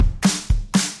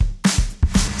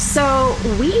So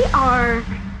we are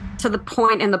to the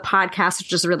point in the podcast,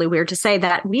 which is really weird to say,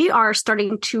 that we are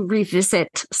starting to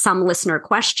revisit some listener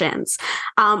questions.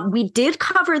 We did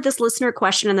cover this listener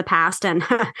question in the past, and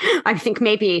I think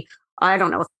maybe, I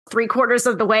don't know, 3/4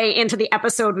 of the way into the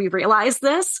episode, we realized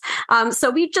this. So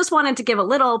we just wanted to give a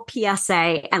little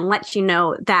PSA and let you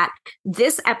know that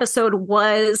this episode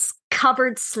was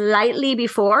covered slightly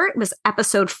before. It was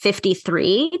episode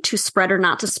 53, to spread or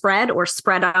not to spread, or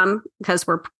spread on, because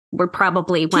we're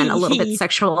probably went a little bit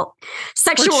sexual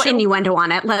innuendo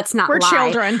on it. Let's not lie. We're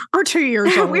children. We're 2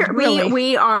 years old.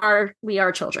 We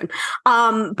are children.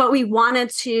 But we wanted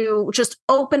to just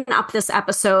open up this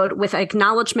episode with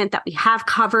acknowledgement that we have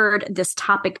covered this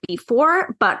topic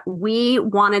before, but we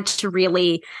wanted to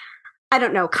really,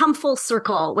 come full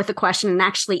circle with the question and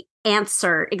actually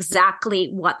answer exactly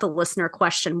what the listener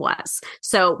question was.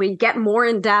 So we get more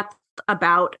in depth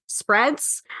about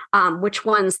spreads, which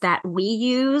ones that we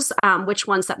use, which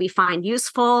ones that we find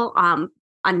useful.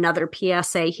 Another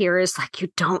PSA here is, you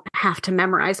don't have to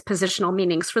memorize positional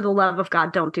meanings. For the love of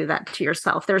God, don't do that to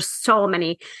yourself. There's so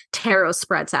many tarot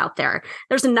spreads out there.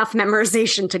 There's enough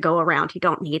memorization to go around. You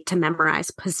don't need to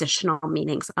memorize positional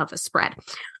meanings of a spread.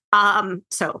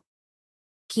 So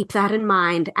keep that in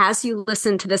mind as you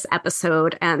listen to this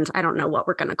episode, and I don't know what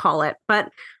we're going to call it, but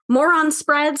more on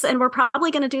spreads. And we're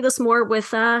probably going to do this more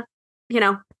with,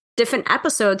 different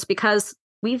episodes, because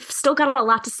we've still got a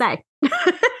lot to say.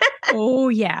 Oh,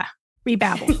 yeah. We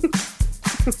babble.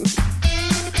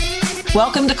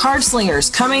 Welcome to Card Slingers,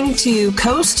 coming to you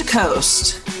coast to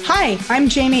coast. Hi, I'm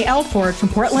Jamie Elford from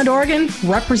Portland, Oregon,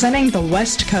 representing the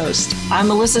West Coast. I'm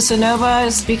Melissa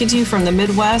Sonova, speaking to you from the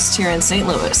Midwest here in St.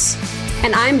 Louis.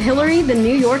 And I'm Hillary, the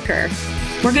New Yorker.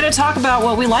 We're going to talk about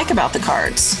what we like about the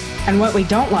cards. And what we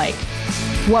don't like.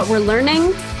 What we're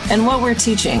learning. And what we're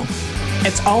teaching.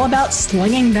 It's all about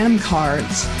slinging them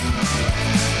cards.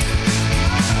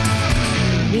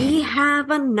 We have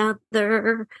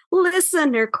another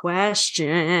listener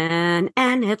question,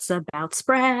 and it's about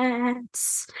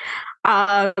spreads.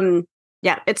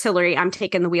 Yeah, it's Hillary. I'm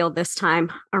taking the wheel this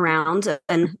time around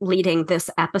and leading this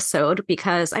episode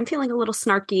because I'm feeling a little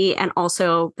snarky. And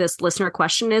also this listener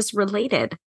question is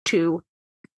related to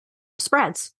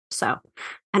spreads. So,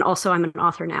 and also I'm an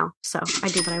author now, so I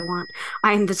do what I want.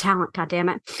 I am the talent,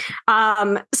 goddammit.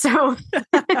 So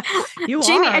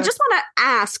Jamie, I just want to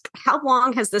ask, how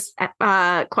long has this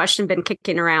question been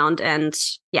kicking around? And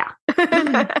yeah.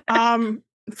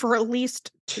 For at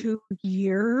least 2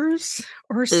 years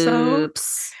or so.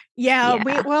 Oops. Yeah.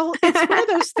 It's one of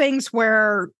those things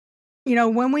where,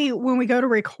 when we go to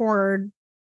record,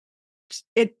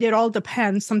 it all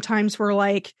depends. Sometimes we're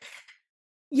like,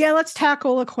 yeah, let's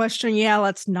tackle a question. Yeah,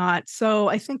 let's not. So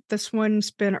I think this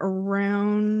one's been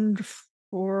around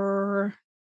for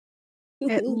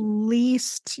at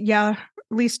least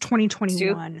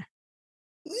 2021.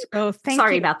 So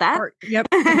sorry about that. Yep.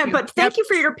 But thank you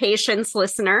for your patience,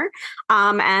 listener.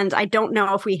 And I don't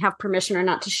know if we have permission or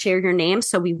not to share your name,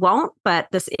 so we won't. But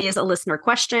this is a listener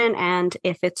question, and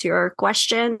if it's your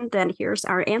question, then here's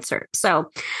our answer.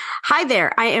 So, hi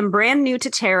there. I am brand new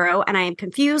to tarot, and I am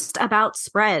confused about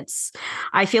spreads.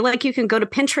 I feel like you can go to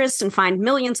Pinterest and find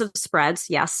millions of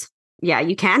spreads. Yes. Yeah,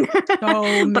 you can.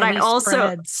 But I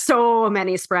also so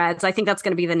many spreads. I think that's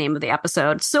going to be the name of the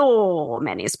episode. So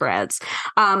many spreads.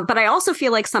 But I also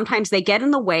feel like sometimes they get in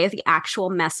the way of the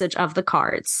actual message of the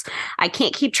cards. I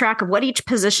can't keep track of what each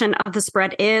position of the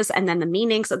spread is, and then the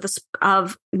meanings of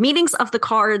the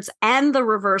cards and the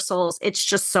reversals. It's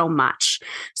just so much.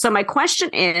 So my question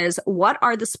is, what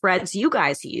are the spreads you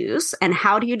guys use, and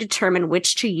how do you determine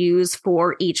which to use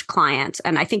for each client?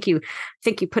 And I think you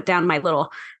put down my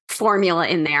little formula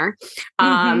in there.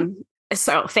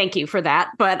 So thank you for that.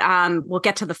 But we'll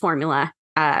get to the formula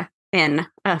in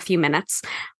a few minutes.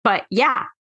 But yeah,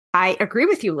 I agree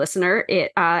with you, listener.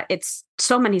 It's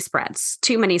so many spreads,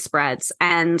 too many spreads.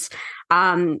 And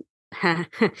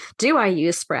do I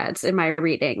use spreads in my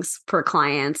readings for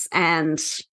clients? And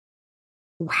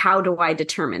how do I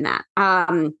determine that?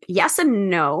 Yes and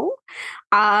no.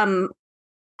 And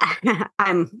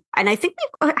I think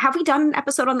have we done an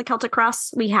episode on the Celtic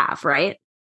Cross? We have, right?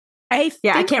 I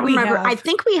can't remember. I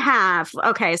think we have.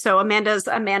 Okay, so Amanda's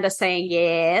saying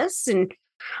yes, and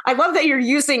I love that you're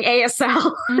using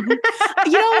ASL.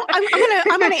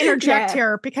 I'm gonna interject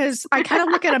here because I kind of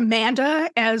look at Amanda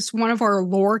as one of our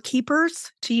lore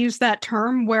keepers, to use that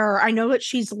term, where I know that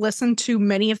she's listened to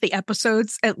many of the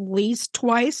episodes at least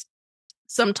twice,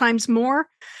 sometimes more.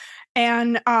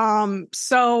 And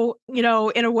so, in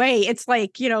a way, it's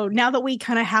like, now that we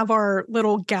kind of have our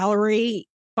little gallery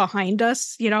behind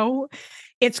us,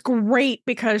 it's great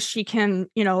because she can,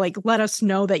 like let us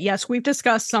know that, yes, we've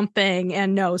discussed something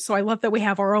and no. So I love that we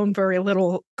have our own very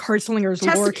little Card Slingers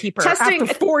lore keeper after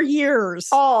 4 years.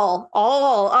 Oh,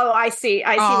 I see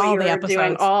what you're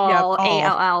doing. All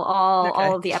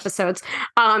of the episodes.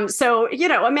 So,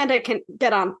 Amanda can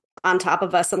get on top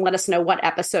of us and let us know what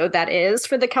episode that is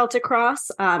for the Celtic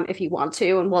Cross, if you want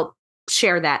to, and we'll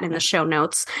share that in the show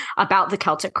notes about the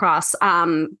Celtic Cross.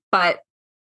 But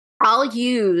I'll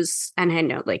use, and I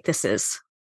know like this is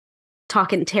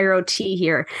talking tarot tea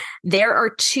here. There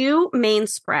are 2 main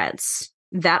spreads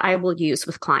that I will use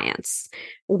with clients.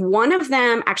 One of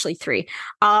them, actually 3.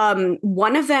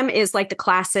 One of them is like the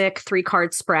classic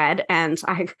 3-card spread. And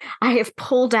I have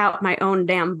pulled out my own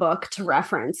damn book to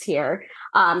reference here,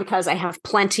 because I have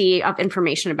plenty of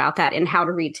information about that in How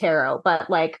to Read Tarot.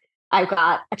 But like, I've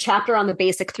got a chapter on the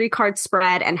basic 3-card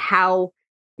spread and how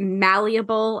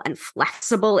malleable and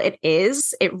flexible it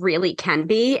is. It really can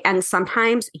be. And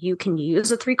sometimes you can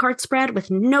use a 3-card spread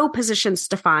with no positions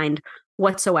defined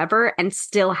whatsoever and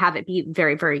still have it be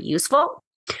very, very useful.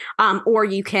 Or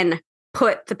you can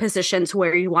put the positions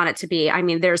where you want it to be. I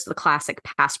mean, there's the classic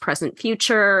past, present,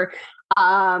 future.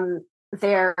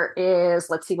 There is,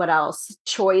 let's see what else,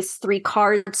 choice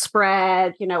 3-card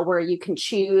spread, where you can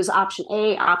choose option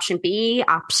A, option B,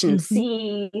 option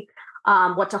C,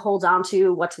 what to hold on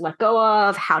to, what to let go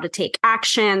of, how to take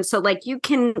action. So like you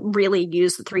can really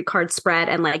use the 3-card spread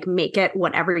and like make it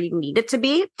whatever you need it to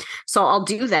be. So I'll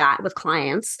do that with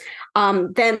clients.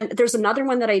 Then there's another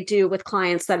one that I do with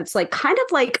clients that it's like kind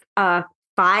of like a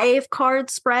 5-card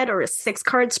spread or a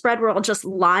 6-card spread where I'll just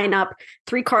line up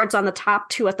 3 cards on the top,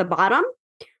 2 at the bottom.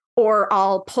 Or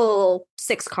I'll pull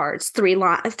 6 cards, 3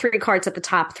 cards at the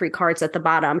top, 3 cards at the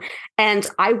bottom. And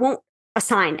I won't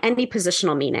assign any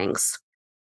positional meanings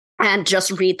and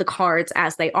just read the cards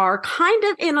as they are, kind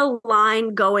of in a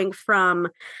line going from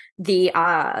the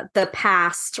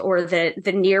past or the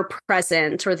near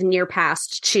present or the near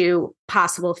past to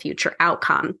possible future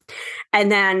outcome.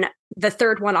 And then the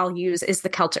third one I'll use is the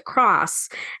Celtic Cross.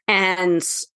 And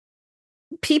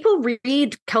people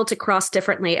read Celtic Cross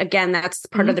differently. Again, that's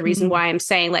part of the reason why I'm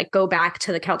saying like go back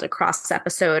to the Celtic Cross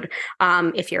episode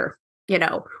if you're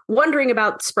wondering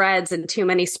about spreads and too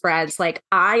many spreads. Like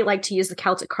I like to use the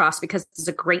Celtic Cross because it's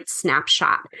a great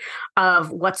snapshot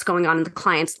of what's going on in the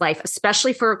client's life,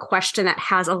 especially for a question that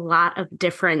has a lot of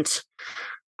different,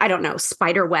 I don't know,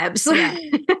 spider webs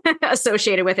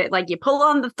associated with it. Like you pull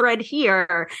on the thread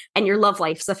here and your love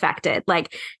life's affected.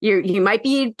 Like you might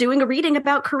be doing a reading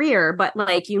about career, but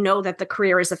like, that the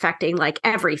career is affecting like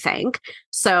everything.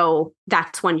 So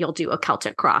that's when you'll do a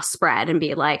Celtic Cross spread and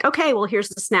be like, okay, well, here's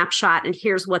the snapshot and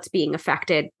here's what's being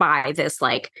affected by this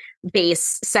like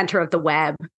base center of the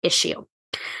web issue.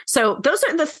 So those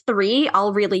are the 3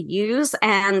 I'll really use.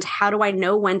 And how do I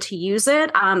know when to use it?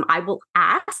 I will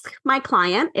ask my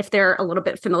client if they're a little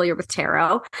bit familiar with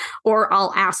tarot, or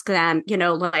I'll ask them,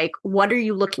 like, what are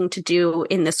you looking to do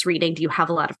in this reading? Do you have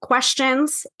a lot of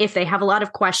questions? If they have a lot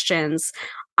of questions,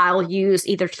 I'll use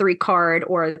either 3-card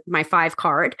or my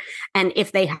 5-card. And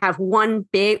if they have one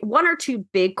or 2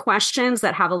 big questions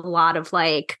that have a lot of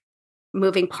like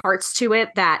moving parts to it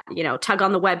that, tug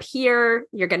on the web here,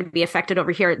 you're going to be affected over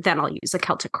here, then I'll use a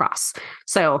Celtic Cross.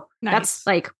 So That's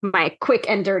like my quick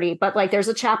and dirty, but like there's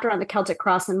a chapter on the Celtic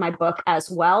Cross in my book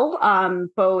as well.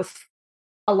 Both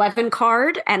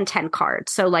 11-card and 10-card.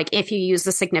 So like if you use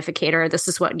the significator, this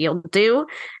is what you'll do.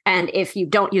 And if you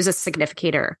don't use a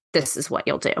significator, this is what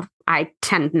you'll do. I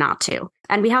tend not to.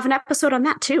 And we have an episode on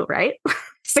that too, right?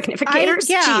 Significators?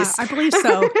 Jeez. I believe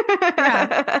so.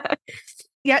 Yeah.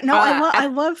 Yeah, no, I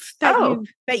love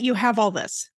that you have all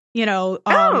this,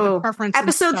 preference.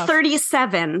 Episode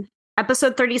 37.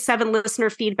 Episode 37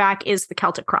 listener feedback is the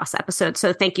Celtic Cross episode.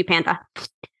 So thank you, Panda.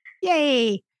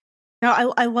 Yay.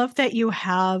 No, I love that you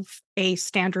have a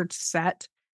standard set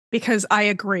because I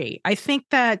agree. I think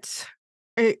that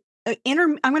I'm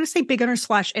going to say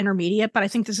beginner/intermediate, but I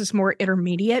think this is more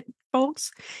intermediate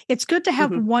folks. It's good to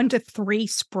have 1 to 3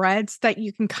 spreads that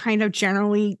you can kind of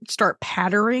generally start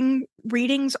patterning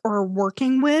readings or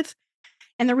working with.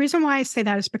 And the reason why I say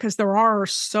that is because there are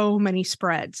so many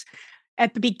spreads.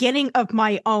 At the beginning of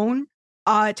my own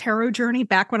tarot journey,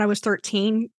 back when I was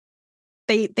 13,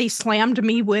 they slammed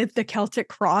me with the Celtic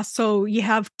Cross. So you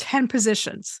have 10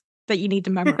 positions that you need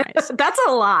to memorize. That's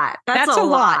a lot. That's a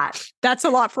lot. That's a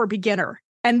lot for a beginner.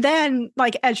 And then,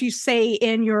 like, as you say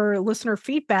in your listener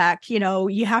feedback,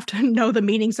 you have to know the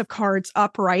meanings of cards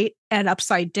upright and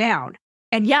upside down.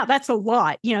 And yeah, that's a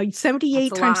lot.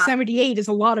 78 times 78 is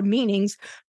a lot of meanings.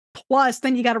 Plus,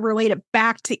 then you got to relate it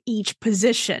back to each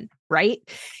position, right?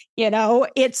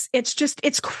 It's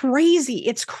crazy.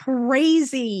 It's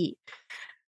crazy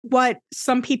what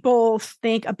some people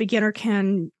think a beginner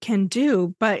can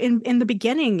do. But in the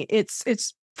beginning,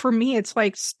 it's for me, it's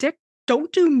like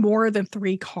don't do more than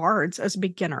 3 cards as a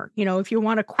beginner. If you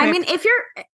want to quick. I mean, if you're,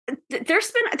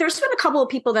 there's been a couple of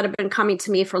people that have been coming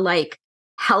to me for like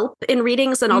help in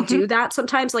readings, and I'll do that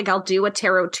sometimes. Like I'll do a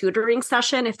tarot tutoring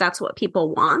session if that's what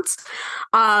people want.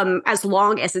 As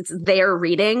long as it's their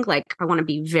reading, like I want to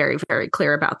be very, very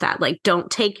clear about that. Like don't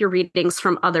take your readings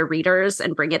from other readers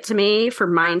and bring it to me for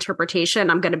my interpretation.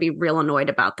 I'm going to be real annoyed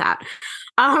about that.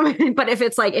 But if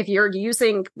it's like, if you're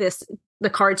using the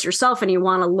cards yourself and you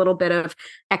want a little bit of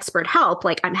expert help,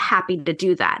 like I'm happy to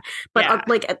do that. But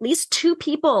like at least 2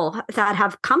 people that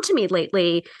have come to me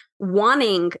lately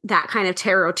wanting that kind of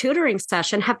tarot tutoring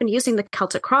session have been using the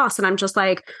Celtic Cross. And I'm just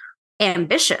like,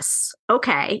 ambitious.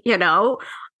 Okay. And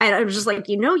I'm just like,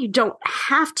 you don't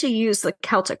have to use the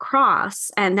Celtic Cross,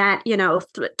 and that,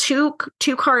 2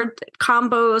 card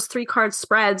combos, 3 card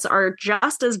spreads are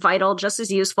just as vital, just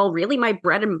as useful, really my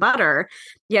bread and butter,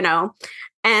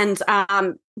 and,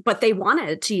 but they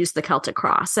wanted to use the Celtic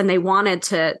Cross and they wanted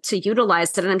to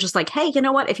utilize it. And I'm just like, hey, you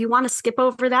know what? If you want to skip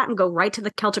over that and go right to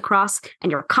the Celtic Cross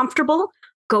and you're comfortable,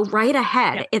 go right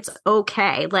ahead. Yeah. It's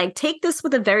okay. Like take this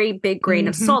with a very big grain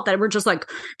of salt, that we're just like,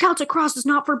 Celtic Cross is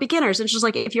not for beginners. It's just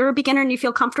like, if you're a beginner and you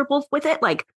feel comfortable with it,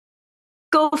 like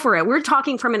go for it. We're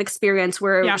talking from an experience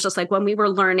where it was just like, when we were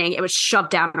learning, it was shoved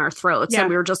down our throats. And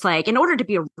we were just like, in order to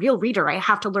be a real reader, I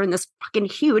have to learn this fucking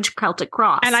huge Celtic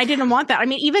Cross. And I didn't want that. I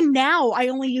mean, even now I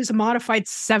only use a modified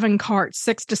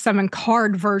 6 to 7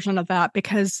 card version of that,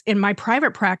 because in my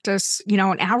private practice,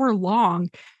 an hour long,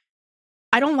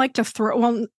 I don't like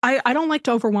to I don't like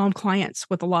to overwhelm clients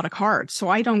with a lot of cards. So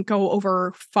I don't go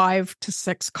over 5 to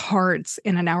 6 cards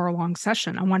in an hour-long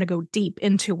session. I want to go deep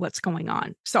into what's going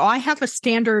on. So I have a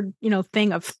standard,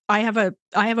 thing of I have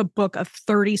a book of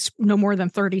 30, no more than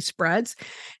 30 spreads.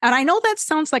 And I know that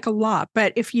sounds like a lot,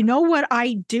 but if you know what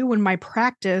I do in my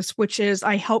practice, which is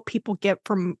I help people get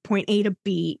from point A to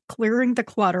B, clearing the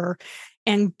clutter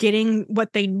and getting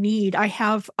what they need. I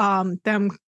have them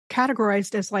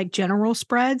categorized as like general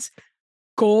spreads,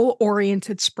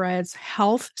 goal-oriented spreads,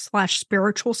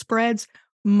 health/spiritual spreads,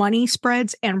 money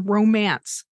spreads, and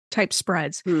romance type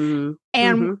spreads.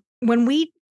 And when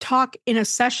we talk in a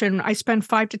session, I spend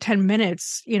 5 to 10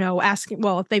 minutes, asking,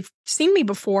 well, if they've seen me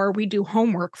before, we do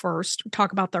homework first,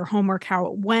 talk about their homework, how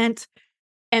it went.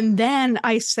 And then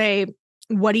I say,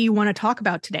 what do you want to talk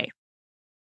about today?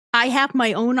 I have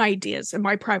my own ideas in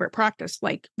my private practice.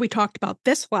 Like we talked about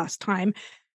this last time.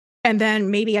 And then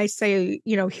maybe I say,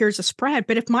 here's a spread.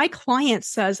 But if my client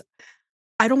says,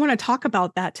 I don't want to talk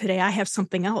about that today, I have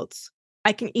something else,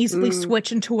 I can easily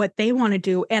switch into what they want to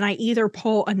do. And I either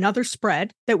pull another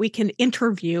spread that we can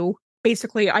interview.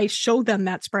 Basically, I show them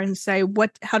that spread and say,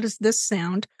 how does this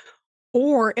sound?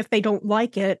 Or if they don't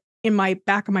like it, in my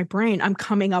back of my brain, I'm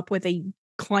coming up with a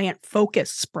client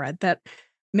focused spread that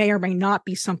may or may not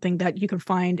be something that you can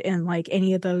find in like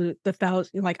any of the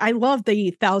 1,000. Like I love the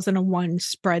 1001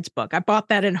 spreads book. I bought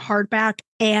that in hardback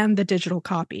and the digital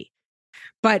copy.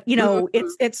 But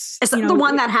it's is it the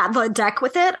one that had the deck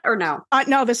with it or no?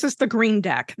 No, this is the green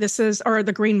deck. Or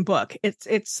the green book.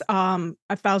 It's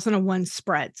 1001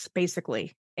 spreads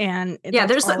basically. And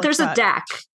there's a deck.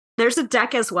 There's a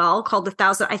deck as well called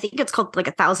 1,000. I think it's called like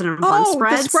 1001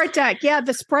 spreads. The spread deck. Yeah,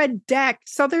 the spread deck.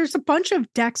 So there's a bunch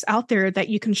of decks out there that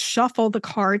you can shuffle the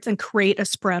cards and create a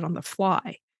spread on the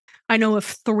fly. I know of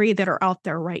 3 that are out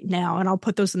there right now, and I'll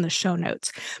put those in the show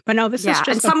notes. But no, this is just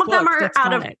and some of them are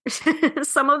out of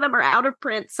some of them are out of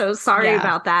print. So sorry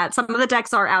about that. Some of the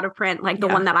decks are out of print. Like the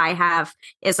one that I have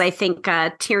is, I think,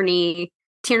 Tierney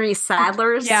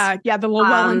Sadler's. The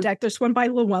Llewellyn deck. There's one by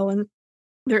Llewellyn.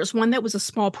 There's one that was a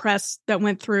small press that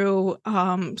went through,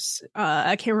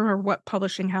 I can't remember what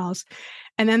publishing house.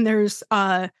 And then there's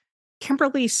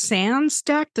Kimberly Sands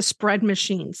deck, the Spread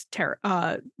Machines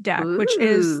deck, which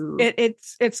is,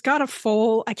 it's got a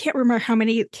full, I can't remember how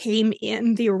many came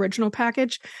in the original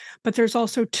package, but there's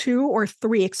also 2 or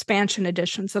 3 expansion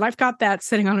editions. And I've got that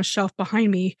sitting on a shelf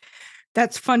behind me.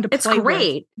 That's fun to play with. It's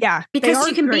great. Yeah. Because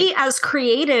you can be as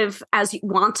creative as you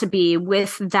want to be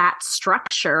with that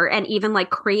structure, and even like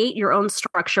create your own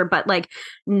structure, but like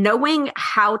knowing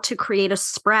how to create a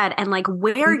spread and like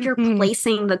where you're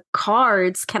placing the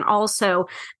cards can also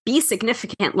be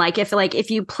significant. Like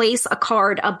if you place a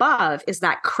card above, is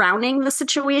that crowning the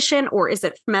situation, or is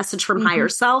it message from higher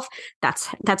self?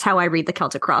 That's how I read the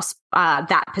Celtic Cross,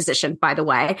 that position, by the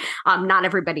way. Not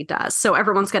everybody does. So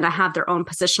everyone's going to have their own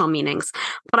positional meanings.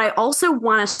 But I also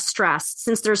want to stress,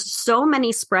 since there's so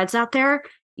many spreads out there,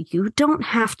 you don't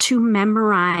have to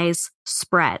memorize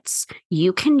spreads.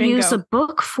 You can Bingo. use a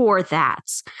book for that.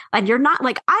 And you're not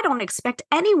like, I don't expect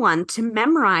anyone to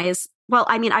memorize. Well,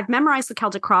 I mean, I've memorized the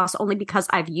Celtic Cross only because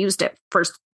I've used it for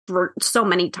so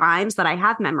many times that I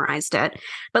have memorized it.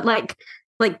 But like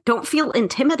don't feel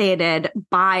intimidated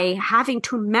by having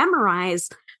to memorize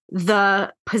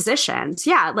the positions.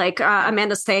 Yeah, like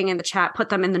Amanda's saying in the chat, put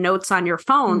them in the notes on your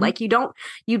phone. Like you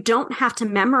don't have to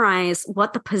memorize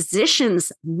what the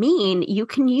positions mean. You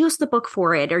can use the book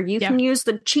for it, or you can use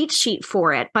the cheat sheet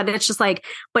for it. But it's just like,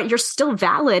 but you're still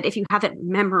valid if you haven't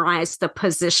memorized the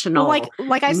positional. Well,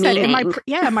 like I said, in meaning.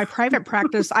 my private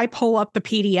practice, I pull up the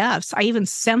PDFs. I even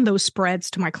send those spreads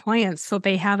to my clients so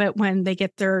they have it when they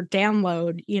get their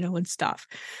download, and stuff.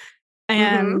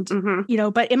 And,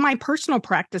 but in my personal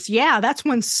practice, that's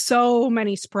when so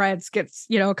many spreads gets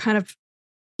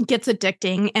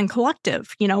addicting and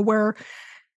collective, where,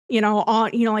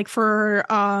 like for,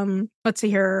 let's see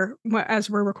here, as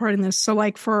we're recording this. So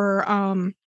like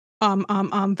for,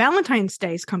 Valentine's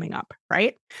Day is coming up,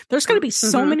 right? There's going to be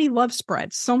so many love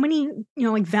spreads, so many,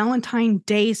 like Valentine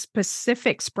Day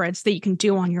specific spreads that you can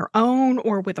do on your own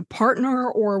or with a partner,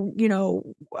 or,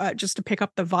 just to pick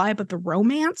up the vibe of the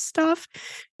romance stuff.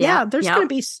 There's going to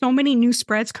be so many new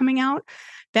spreads coming out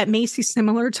that may seem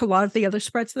similar to a lot of the other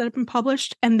spreads that have been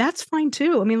published. And that's fine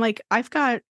too. I mean, like I've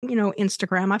got,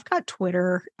 Instagram, I've got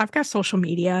Twitter, I've got social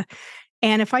media.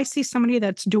 And if I see somebody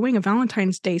that's doing a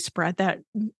Valentine's Day spread that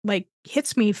like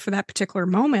hits me for that particular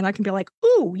moment, I can be like,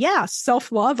 "Ooh, yeah,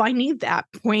 self-love. I need that."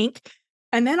 Wink.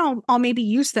 And then I'll maybe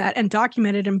use that and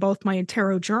document it in both my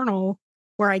tarot journal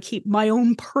where I keep my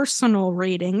own personal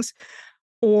readings,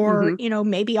 or,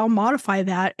 maybe I'll modify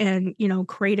that and,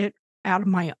 create it out of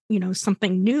my,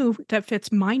 something new that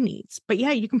fits my needs. But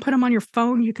yeah, you can put them on your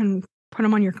phone. You can put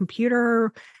them on your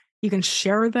computer. You can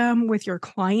share them with your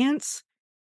clients.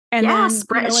 And then,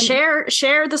 share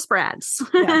the spreads.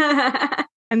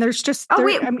 And there's just have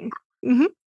we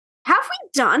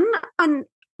done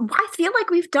I feel like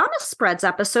we've done a spreads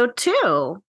episode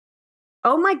too.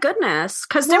 Oh my goodness.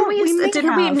 Because didn't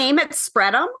we name it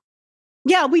Spread'em?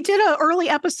 Yeah, we did an early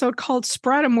episode called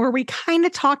Spread'em where we kind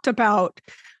of talked about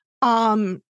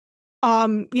like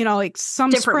some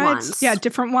different spreads. Ones. Yeah,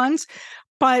 different ones.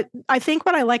 But I think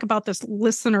what I like about this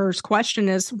listener's question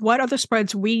is what other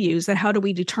spreads we use and how do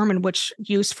we determine which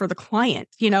use for the client,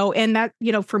 and that,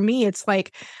 for me, it's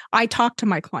like I talk to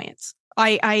my clients.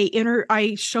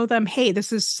 I show them, hey,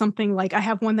 this is something like I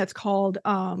have one that's called,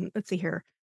 let's see here.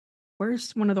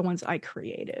 Where's one of the ones I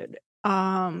created?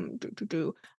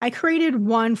 I created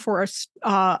one for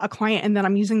a client, and then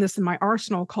I'm using this in my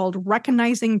arsenal called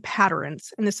Recognizing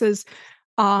Patterns. And this is,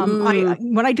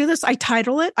 when I do this, I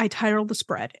title the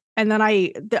spread. And then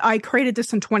I created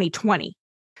this in 2020.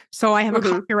 So I have a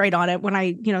copyright on it when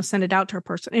I, send it out to a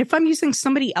person. If I'm using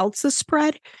somebody else's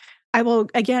spread, I will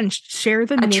again share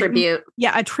the attribute.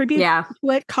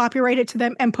 Let copyright it to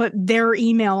them and put their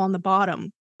email on the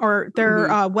bottom or their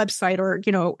website or,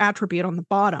 attribute on the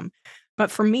bottom.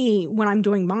 But for me, when I'm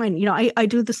doing mine, I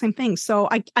do the same thing. So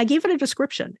I gave it a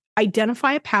description,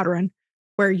 identify a pattern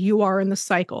where you are in the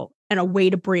cycle and a way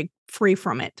to break free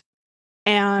from it.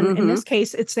 And in this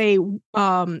case, it's a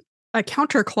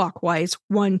counterclockwise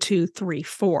 1, 2, 3,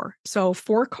 4. So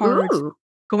 4 cards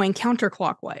going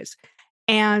counterclockwise.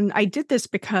 And I did this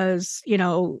because,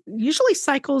 usually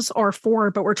cycles are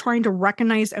 4, but we're trying to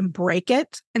recognize and break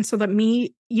it. And so that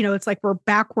it's like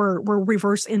we're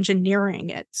reverse engineering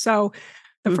it. So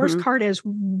the first card is,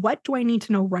 what do I need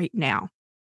to know right now?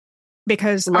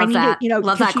 Because love I need that. to,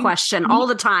 love that question all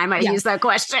the time. I use that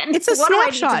question. It's a what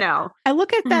snapshot. do I need to know? I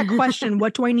look at that question.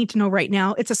 What do I need to know right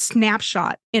now? It's a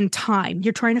snapshot in time.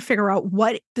 You're trying to figure out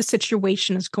what the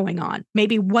situation is going on.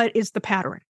 Maybe what is the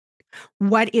pattern?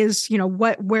 What is,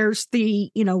 where's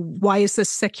the, why is this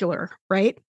secular?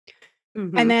 Right.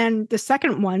 And then the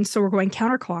second one, so we're going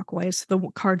counterclockwise, the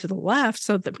card to the left.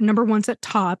 So the number 1's at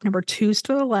top, number 2's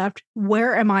to the left.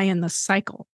 Where am I in the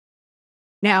cycle?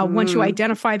 Now, once you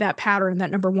identify that pattern,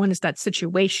 that number 1 is that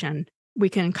situation, we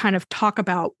can kind of talk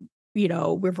about,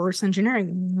 reverse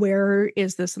engineering. Where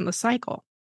is this in the cycle?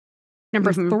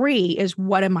 Number 3 is,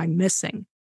 what am I missing?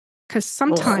 Because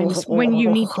sometimes when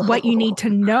what you need to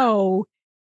know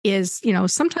is,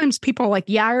 sometimes people are like,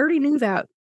 yeah, I already knew that.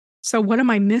 So what am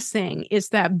I missing is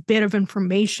that bit of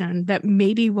information that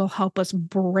maybe will help us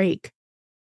break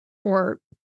or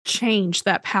change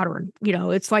that pattern.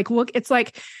 It's like, it's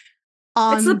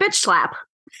the bitch slap.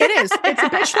 It is. It's a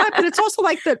bitch slap, but it's also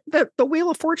like the Wheel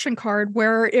of Fortune card,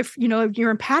 where if you're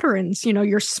in patterns,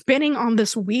 you're spinning on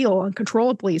this wheel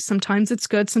uncontrollably. Sometimes it's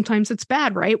good, sometimes it's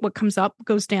bad, right? What comes up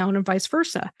goes down, and vice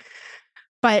versa.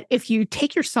 But if you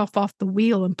take yourself off the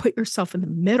wheel and put yourself in the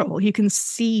middle, you can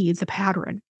see the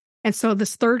pattern. And so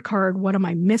this third card, what am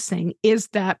I missing, is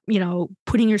that,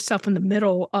 putting yourself in the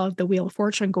middle of the Wheel of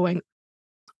Fortune going,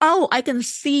 oh, I can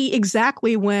see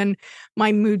exactly when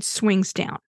my mood swings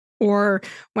down or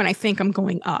when I think I'm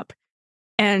going up.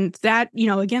 And that,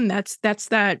 again, that's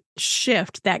that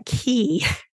shift, that key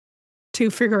to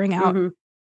figuring out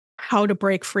how to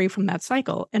break free from that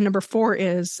cycle. And number 4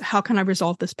 is, how can I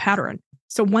resolve this pattern?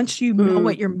 So once you know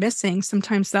what you're missing,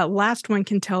 sometimes that last one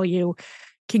can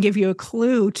give you a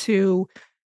clue to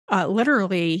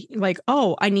literally like,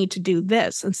 oh, I need to do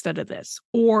this instead of this,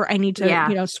 or I need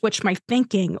to, switch my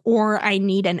thinking, or I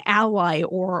need an ally,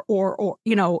 or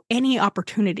any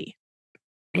opportunity.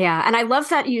 Yeah. And I love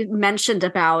that you mentioned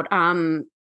about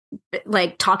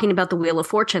like talking about the Wheel of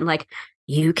Fortune, like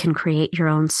you can create your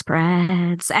own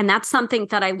spreads. And that's something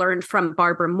that I learned from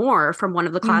Barbara Moore from one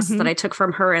of the classes that I took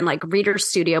from her in like Reader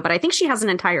Studio. But I think she has an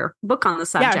entire book on the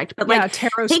subject.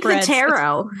 Tarot take spreads. The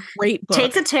tarot, great book.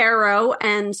 Take the tarot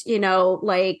and,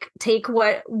 like take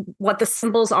what the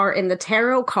symbols are in the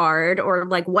tarot card, or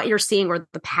like what you're seeing, or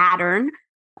the pattern.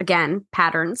 Again,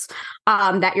 patterns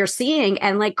that you're seeing,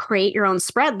 and like create your own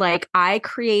spread. Like I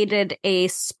created a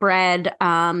spread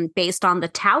based on the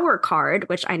Tower card,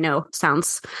 which I know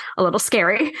sounds a little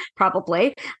scary,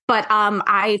 probably, but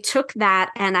I took that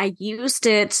and I used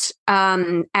it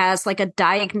as like a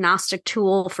diagnostic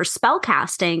tool for spell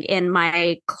casting in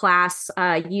my class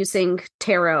using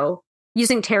tarot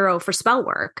for spell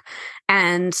work.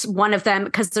 And one of them,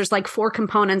 because there's like 4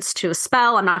 components to a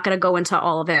spell, I'm not going to go into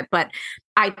all of it, but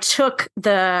I took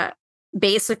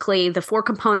basically the 4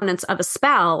 components of a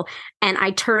spell and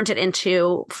I turned it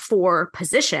into 4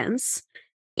 positions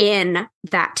in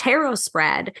that tarot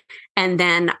spread. And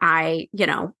then I,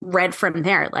 read from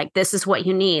there, like, this is what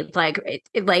you need. Like,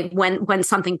 like when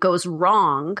something goes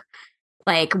wrong,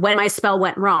 like when my spell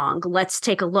went wrong, let's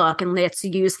take a look and let's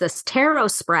use this tarot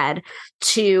spread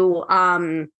to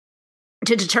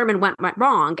determine what went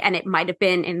wrong. And it might have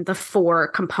been in the 4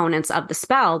 components of the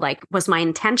spell. Like, was my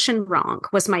intention wrong?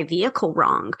 Was my vehicle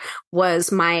wrong?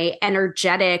 Was my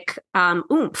energetic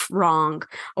oomph wrong?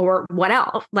 Or what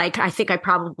else? Like, I think I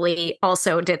probably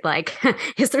also did like,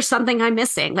 is there something I'm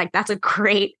missing? Like, that's a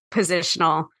great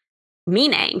positional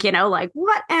meaning, like,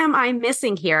 what am I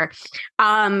missing here?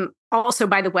 Also,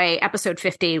 by the way, episode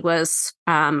 50 was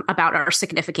about our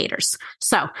significators.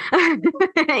 So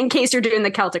in case you're doing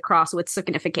the Celtic cross with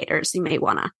significators, you may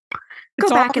want to go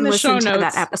back and listen to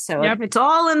that episode. Yep. It's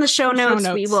all in the show notes.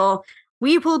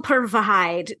 We will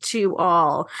provide to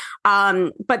all.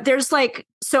 But there's like,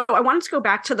 so I wanted to go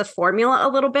back to the formula a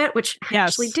little bit, which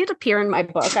actually did appear in my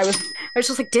book. I was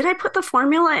just like, did I put the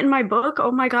formula in my book?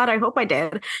 Oh my God, I hope I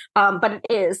did. But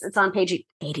it's on page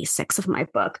 86 of my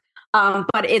book.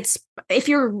 But it's, if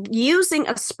you're using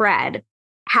a spread,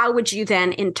 how would you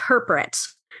then interpret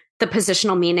the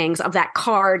positional meanings of that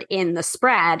card in the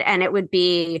spread? And it would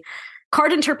be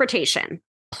card interpretation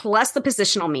plus the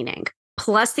positional meaning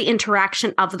plus the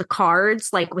interaction of the cards,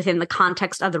 like within the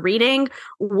context of the reading,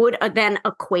 would then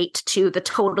equate to the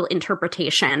total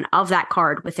interpretation of that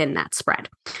card within that spread.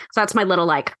 So that's my little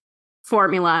like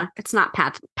formula. It's not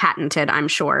patented, I'm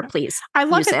sure. Please. I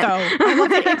love it though. I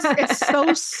love it. It's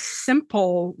so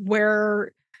simple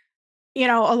where,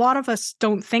 a lot of us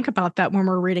don't think about that when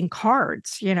we're reading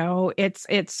cards.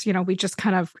 It's we just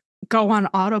kind of go on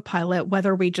autopilot,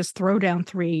 whether we just throw down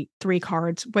three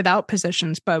cards without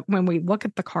positions. But when we look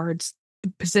at the cards,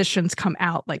 the positions come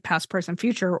out like past, present,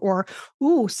 future, or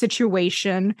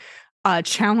situation,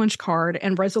 challenge card,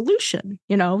 and resolution,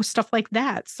 stuff like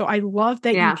that. So I love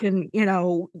that you can,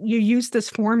 you use this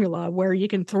formula where you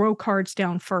can throw cards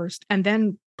down first and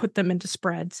then put them into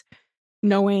spreads,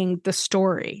 knowing the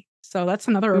story. So that's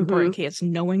another important key. It's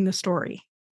knowing the story.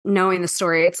 Knowing the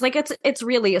story. It's like, it's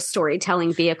really a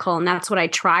storytelling vehicle. And that's what I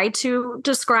try to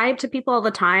describe to people all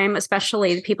the time,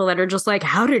 especially the people that are just like,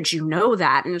 how did you know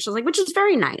that? And it's just like, which is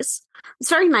very nice.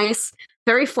 It's very nice,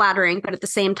 very flattering. But at the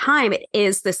same time, it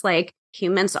is this like,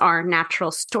 humans are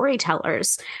natural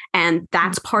storytellers. And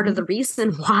that's part of the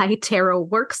reason why tarot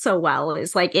works so well,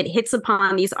 is like it hits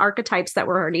upon these archetypes that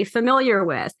we're already familiar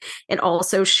with. It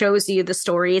also shows you the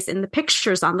stories in the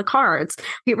pictures on the cards.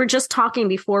 We were just talking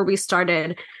before we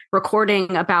started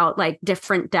recording about like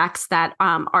different decks that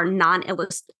are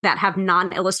that have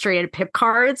non-illustrated pip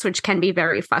cards, which can be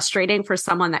very frustrating for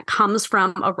someone that comes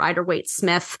from a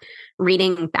Rider-Waite-Smith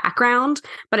reading background.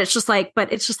 But it's just like,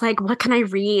 what can I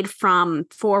read from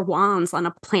 4 wands on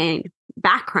a plain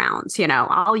background?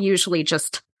 I'll usually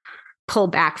just pull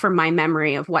back from my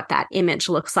memory of what that image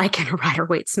looks like in a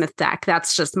Rider-Waite-Smith deck.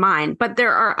 That's just mine. But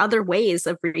there are other ways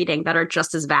of reading that are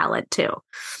just as valid too.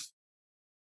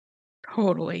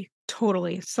 Totally.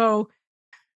 So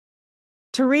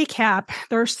to recap,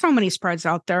 there are so many spreads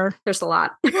out there. There's a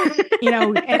lot.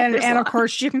 And of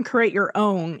course you can create your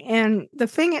own. And the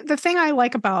thing I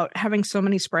like about having so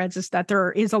many spreads is that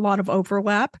there is a lot of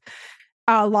overlap.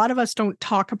 A lot of us don't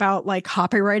talk about like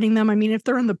copywriting them. I mean, if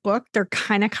they're in the book, they're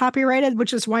kind of copyrighted,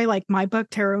 which is why like my book,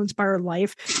 Tarot Inspired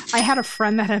Life, I had a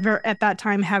friend that had at that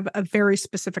time have a very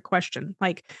specific question,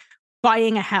 like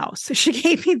buying a house. She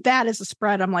gave me that as a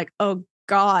spread. I'm like, oh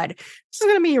God, this is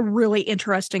going to be a really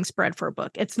interesting spread for a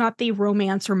book. It's not the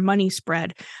romance or money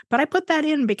spread, but I put that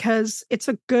in because it's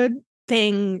a good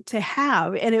thing to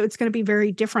have, and it's going to be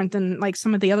very different than like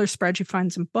some of the other spreads you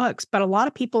find in books. But a lot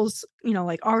of people's,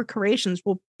 like our creations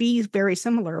will be very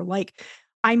similar. Like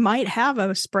I might have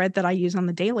a spread that I use on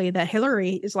the daily that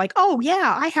Hillary is like, oh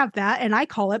yeah, I have that, and I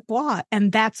call it blah,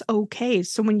 and that's okay.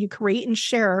 So when you create and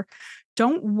share,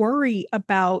 don't worry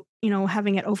about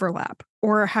having it overlap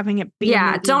or having it be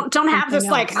don't have this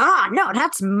else. Like, no,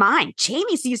 that's mine,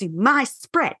 Jamie's using my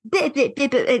spread.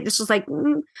 It's just like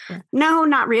no,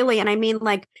 not really. And I mean,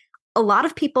 like, a lot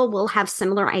of people will have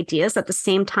similar ideas at the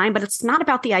same time, but it's not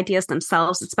about the ideas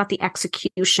themselves. It's about the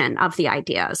execution of the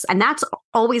ideas. And that's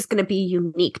always going to be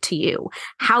unique to you.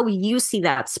 How you see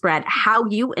that spread, how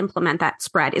you implement that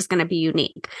spread is going to be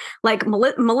unique. Like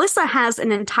Melissa has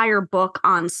an entire book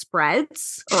on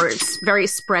spreads, or it's very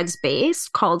spreads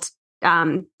based, called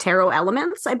Tarot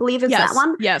Elements, I believe is that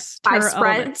one. Yes. 5 spreads.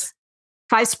 Elements.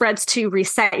 5 spreads to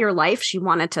reset your life. She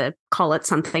wanted to call it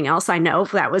something else. I know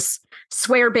that was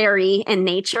swearberry in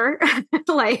nature,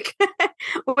 like,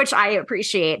 which I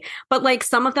appreciate. But like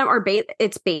some of them are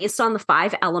it's based on the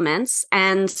 5 elements,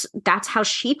 and that's how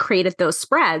she created those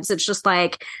spreads. It's just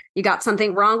like, you got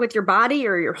something wrong with your body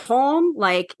or your home,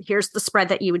 like here's the spread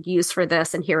that you would use for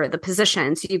this, and here are the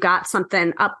positions. You got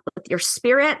something up with your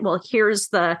spirit, well, here's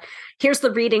the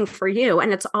reading for you.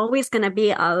 And it's always going to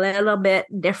be a little bit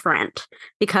different,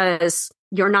 because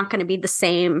you're not going to be the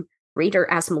same reader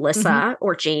as Melissa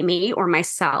or Jamie or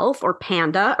myself or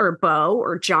Panda or Bo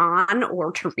or John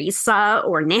or Teresa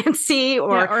or Nancy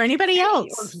or anybody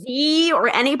else, or V or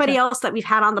anybody else that we've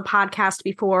had on the podcast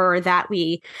before, or that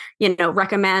we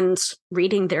recommend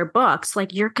reading their books.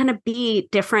 Like, you're going to be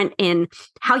different in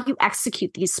how you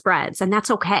execute these spreads, and that's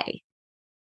okay.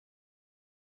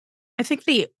 I think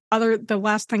the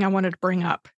last thing I wanted to bring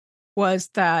up was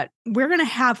that we're going to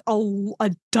have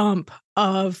a dump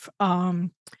of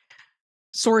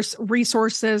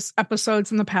resources,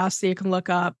 episodes in the past that you can look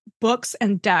up, books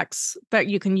and decks that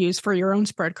you can use for your own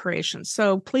spread creation.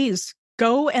 So please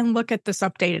go and look at this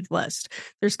updated list.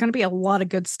 There's going to be a lot of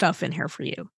good stuff in here for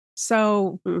you.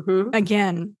 So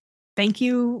again, thank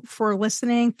you for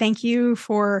listening. Thank you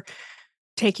for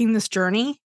taking this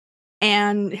journey.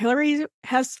 And Hillary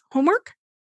has homework.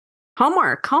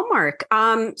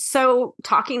 So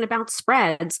talking about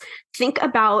spreads, think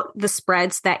about the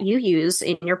spreads that you use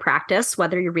in your practice,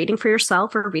 whether you're reading for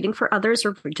yourself or reading for others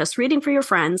or just reading for your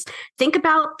friends. Think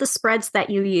about the spreads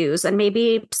that you use, and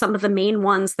maybe some of the main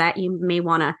ones that you may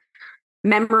want to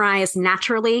memorize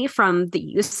naturally from the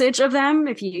usage of them.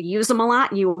 If you use them a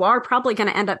lot, you are probably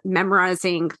going to end up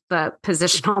memorizing the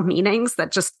positional meanings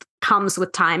that just comes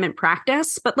with time and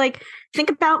practice. But like,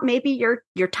 think about maybe your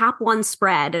top 1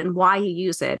 spread and why you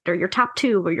use it, or your top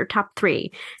 2 or your top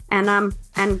 3, and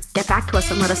get back to us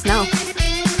and let us know.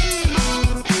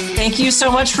 Thank you so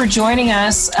much for joining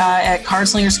us at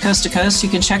Cardslingers Coast to Coast. You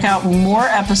can check out more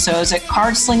episodes at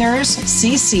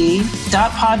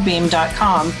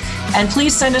cardslingerscc.podbeam.com. And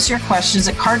please send us your questions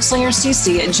at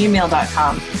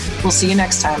cardslingerscc@gmail.com. We'll see you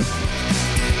next time.